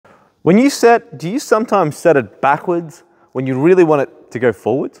When you set, do you sometimes set it backwards when you really want it to go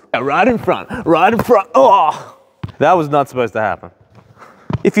forwards? Yeah, right in front, right in front. Oh, that was not supposed to happen.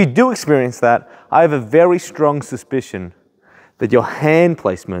 If you do experience that, I have a very strong suspicion that your hand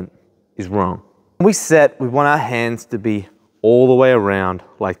placement is wrong. When we set, we want our hands to be all the way around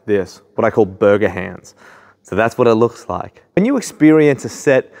like this, what I call burger hands. So that's what it looks like. When you experience a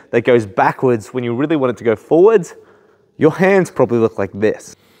set that goes backwards when you really want it to go forwards, your hands probably look like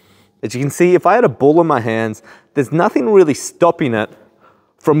this. As you can see, if I had a ball in my hands, there's nothing really stopping it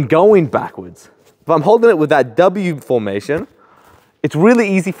from going backwards. If I'm holding it with that W formation, it's really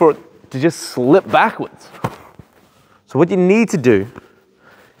easy for it to just slip backwards. So what you need to do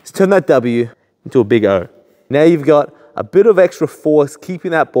is turn that W into a big O. Now you've got a bit of extra force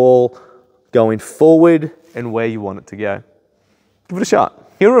keeping that ball going forward and where you want it to go. Give it a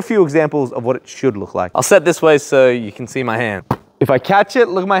shot. Here are a few examples of what it should look like. I'll set this way so you can see my hand. If I catch it,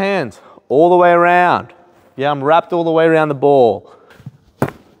 look at my hands, all the way around. Yeah, I'm wrapped all the way around the ball.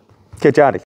 Catch Artie.